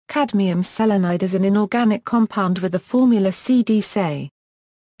Cadmium selenide is an inorganic compound with the formula CdSe.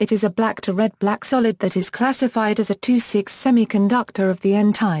 It is a black to red-black solid that is classified as a 2,6 semiconductor of the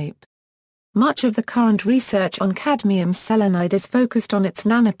N-type. Much of the current research on cadmium selenide is focused on its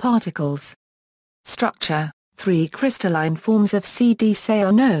nanoparticles. Structure: 3 crystalline forms of CdSe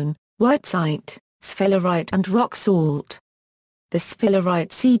are known: wurtzite, sphalerite and rock salt. The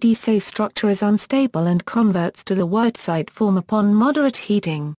sphalerite CdSe structure is unstable and converts to the wurtzite form upon moderate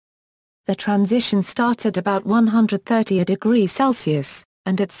heating. The transition starts at about 130 degrees Celsius,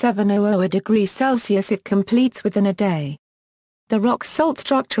 and at 700 degrees Celsius it completes within a day. The rock salt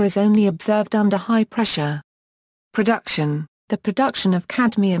structure is only observed under high pressure. Production: the production of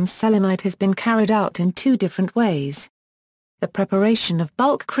cadmium selenide has been carried out in 2 different ways. The preparation of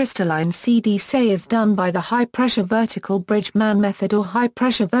bulk crystalline CdSe is done by the high-pressure vertical Bridgman method or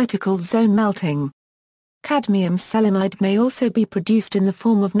high-pressure vertical zone melting. Cadmium selenide may also be produced in the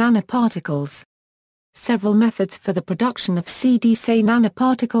form of nanoparticles. Several methods for the production of CdSe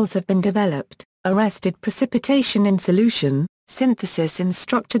nanoparticles have been developed: arrested precipitation in solution, synthesis in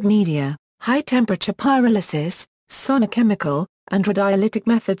structured media, high-temperature pyrolysis, sonochemical, and radiolytic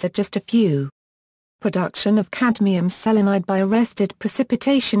methods are just a few. Production of cadmium selenide by arrested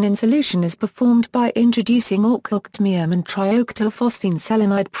precipitation in solution is performed by introducing cadmium and trioctylphosphine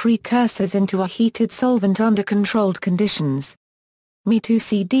selenide precursors into a heated solvent under controlled conditions.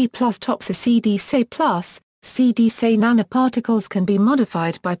 Me2Cd plus topsa CdSe plus, CdSe nanoparticles can be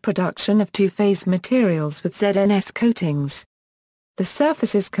modified by production of 2-phase materials with ZNS coatings. The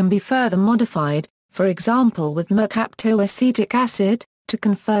surfaces can be further modified, for example with mercaptoacetic acid, to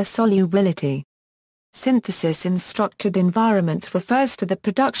confer solubility. Synthesis in structured environments refers to the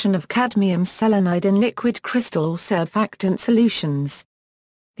production of cadmium selenide in liquid crystal or surfactant solutions.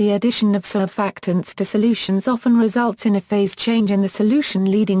 The addition of surfactants to solutions often results in a phase change in the solution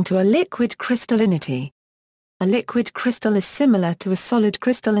leading to a liquid crystallinity. A liquid crystal is similar to a solid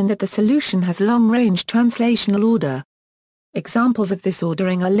crystal in that the solution has long-range translational order. Examples of this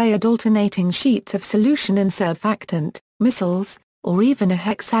ordering are layered alternating sheets of solution in surfactant, micelles, or even a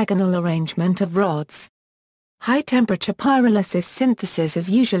hexagonal arrangement of rods. High-temperature pyrolysis synthesis is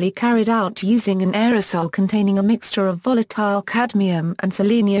usually carried out using an aerosol containing a mixture of volatile cadmium and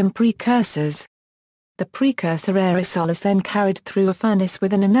selenium precursors. The precursor aerosol is then carried through a furnace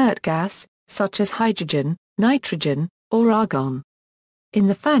with an inert gas, such as hydrogen, nitrogen, or argon. In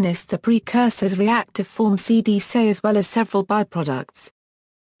the furnace the precursors react to form CdSe as well as several byproducts.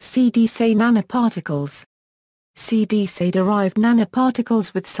 CdSe nanoparticles. CdSe-derived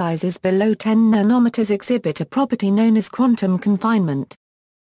nanoparticles with sizes below 10 nanometers exhibit a property known as quantum confinement.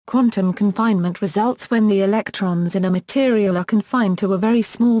 Quantum confinement results when the electrons in a material are confined to a very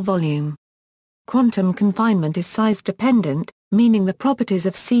small volume. Quantum confinement is size-dependent, meaning the properties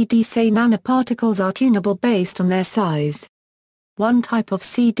of CdSe nanoparticles are tunable based on their size. One type of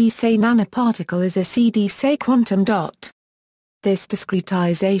CdSe nanoparticle is a CdSe quantum dot. This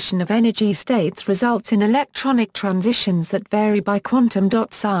discretization of energy states results in electronic transitions that vary by quantum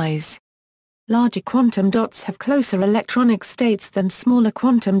dot size. Larger quantum dots have closer electronic states than smaller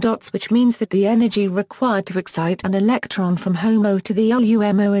quantum dots, which means that the energy required to excite an electron from HOMO to the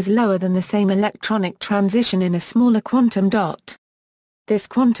LUMO is lower than the same electronic transition in a smaller quantum dot. This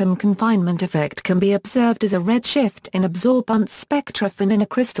quantum confinement effect can be observed as a redshift in absorbance spectra for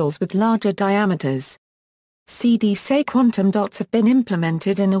nanocrystals with larger diameters. CdSe quantum dots have been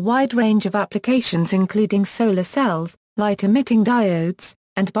implemented in a wide range of applications including solar cells, light-emitting diodes,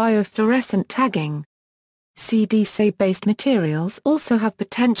 and biofluorescent tagging. CdSe-based materials also have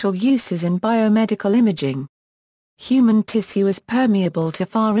potential uses in biomedical imaging. Human tissue is permeable to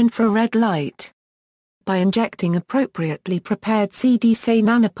far-infrared light. By injecting appropriately prepared CdSe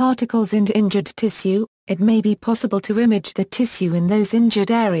nanoparticles into injured tissue, it may be possible to image the tissue in those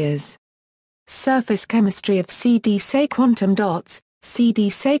injured areas. Surface chemistry of CdSe quantum dots.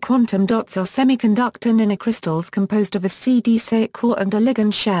 CdSe quantum dots are semiconductor nanocrystals composed of a CdSe core and a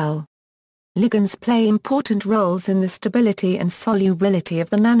ligand shell. Ligands play important roles in the stability and solubility of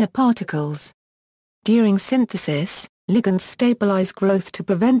the nanoparticles. During synthesis, ligands stabilize growth to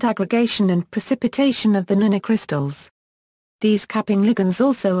prevent aggregation and precipitation of the nanocrystals. These capping ligands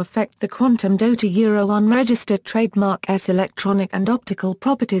also affect the quantum dot unregistered trademark S electronic and optical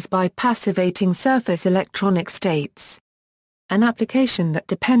properties by passivating surface electronic states. An application that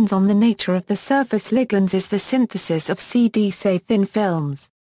depends on the nature of the surface ligands is the synthesis of CdSe thin films.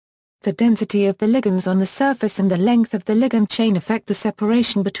 The density of the ligands on the surface and the length of the ligand chain affect the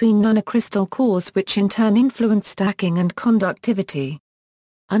separation between nanocrystal cores, which in turn influence stacking and conductivity.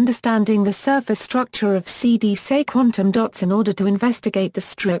 Understanding the surface structure of CdSe quantum dots in order to investigate the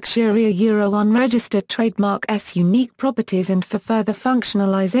structure unregistered trademark S unique properties and for further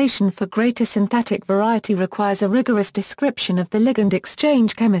functionalization for greater synthetic variety requires a rigorous description of the ligand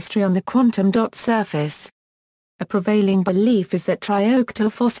exchange chemistry on the quantum dot surface. A prevailing belief is that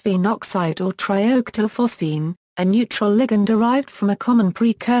trioctylphosphine oxide or trioctylphosphine, a neutral ligand derived from a common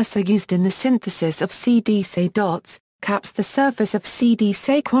precursor used in the synthesis of CdSe dots, caps the surface of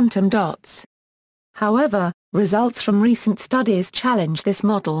CdSe quantum dots. However, results from recent studies challenge this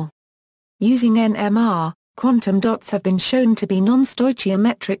model. Using NMR, quantum dots have been shown to be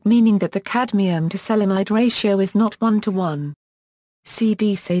non-stoichiometric, meaning that the cadmium to selenide ratio is not 1:1.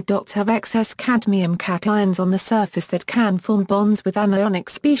 CdSe dots have excess cadmium cations on the surface that can form bonds with anionic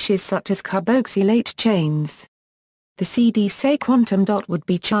species such as carboxylate chains. The CdSe quantum dot would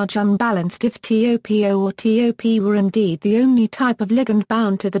be charge unbalanced if TOPO or TOP were indeed the only type of ligand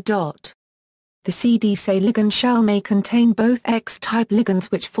bound to the dot. The CdSe ligand shell may contain both X-type ligands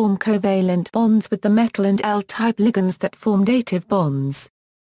which form covalent bonds with the metal and L-type ligands that form dative bonds.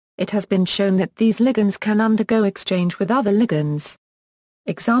 It has been shown that these ligands can undergo exchange with other ligands.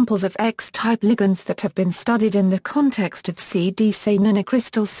 Examples of X-type ligands that have been studied in the context of CdSe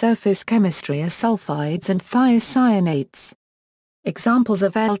nanocrystal surface chemistry are sulfides and thiocyanates. Examples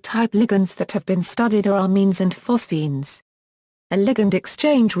of L-type ligands that have been studied are amines and phosphines. A ligand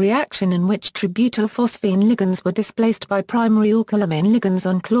exchange reaction in which tributylphosphine ligands were displaced by primary alkylamine ligands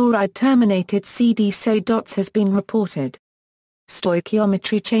on chloride-terminated CdSe dots has been reported.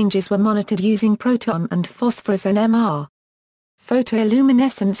 Stoichiometry changes were monitored using proton and phosphorus NMR.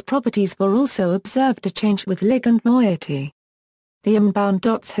 Photoluminescence properties were also observed to change with ligand moiety. The IM-bound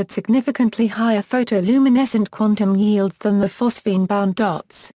dots had significantly higher photoluminescent quantum yields than the phosphine-bound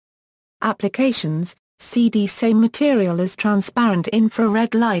dots. Applications: CdSe material is transparent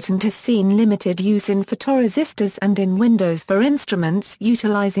infrared light and has seen limited use in photoresistors and in windows for instruments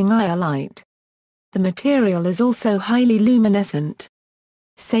utilizing IR light. The material is also highly luminescent.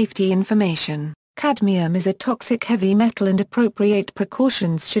 Safety information: cadmium is a toxic heavy metal and appropriate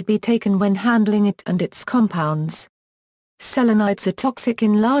precautions should be taken when handling it and its compounds. Selenides are toxic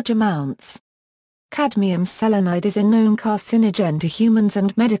in large amounts. Cadmium selenide is a known carcinogen to humans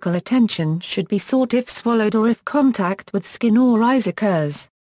and medical attention should be sought if swallowed or if contact with skin or eyes occurs.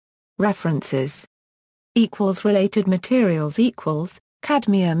 References. Related materials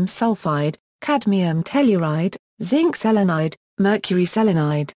cadmium sulfide, cadmium telluride, zinc selenide, mercury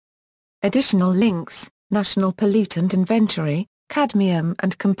selenide. Additional links: National Pollutant Inventory, Cadmium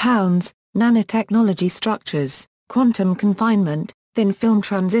and Compounds, Nanotechnology Structures, Quantum Confinement, Thin Film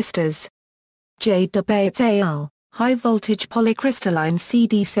Transistors. J. Bates al., High Voltage Polycrystalline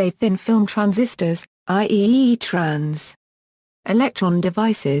CdSe Thin Film Transistors, IEE Trans. Electron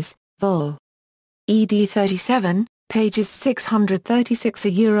Devices, Vol. ed. 37, pages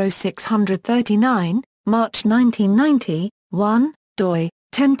 636-639, March 1990, 1, doi.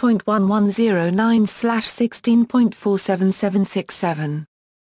 10.1109/16.47767.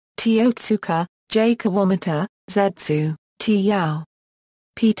 T. Otsuka, J. Kawamata, Zetsu, T. Yao.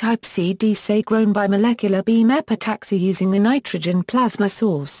 P-type CdSe grown by molecular beam epitaxy using the nitrogen plasma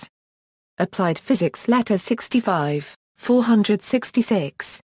source. Applied Physics Letter 65,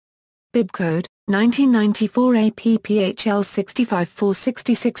 466. Bibcode, 1994 APPHL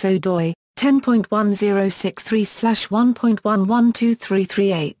 65466 doi.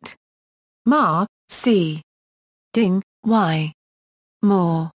 10.1063/1.112338. Ma, C. Ding, Y.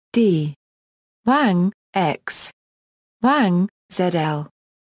 Moore, D. Wang, X. Wang, ZL.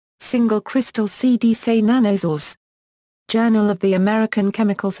 Single Crystal CdSe Nanosource. Journal of the American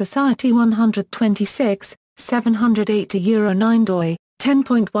Chemical Society 126, 708-9 doi,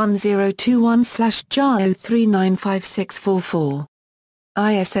 10.1021/JA0395644.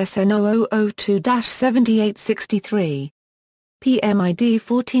 ISSN 0002-7863. PMID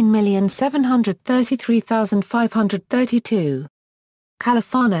 14733532.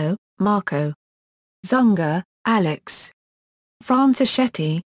 Califano, Marco. Zunga, Alex.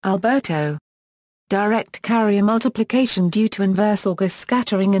 Francischetti, Alberto. Direct carrier multiplication due to inverse August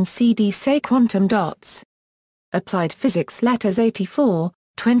scattering in CdSe quantum dots. Applied Physics Letters 84,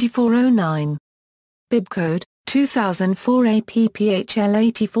 2409. Bibcode, 2004 APPHL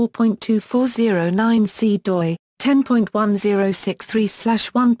 84.2409C doi,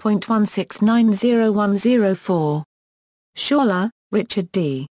 10.1063/1.16901004. Schorler, Richard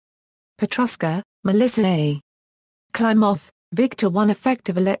D. Petruska, Melissa A. Klimoff, Victor 1.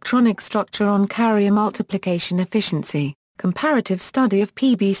 Effective electronic structure on carrier multiplication efficiency, comparative study of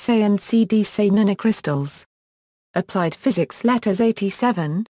PBSe and CdSe nanocrystals. Applied Physics Letters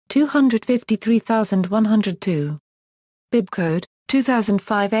 87, 253102. Bibcode,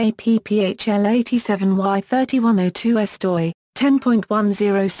 2005 APPHL 87Y3102 SDOI,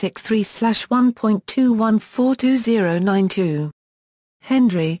 10.1063/1.21422092.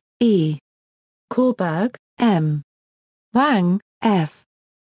 Hendry, E. Korberg, M. Wang, F.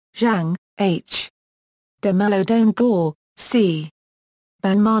 Zhang, H. De Mello Gore, C.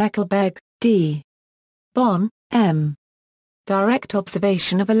 Van Markelberg, D. Bonn, M. Direct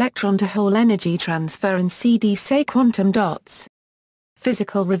observation of electron-to-hole energy transfer in CdSe quantum dots.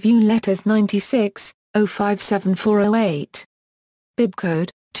 Physical Review Letters 96, 057408. Bibcode,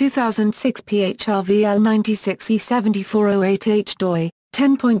 2006 PHRVL 96E7408H DOI,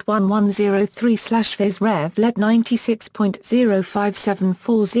 10.1103/Phys Rev Let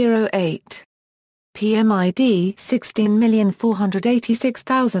 96.057408. PMID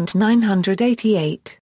 16486988.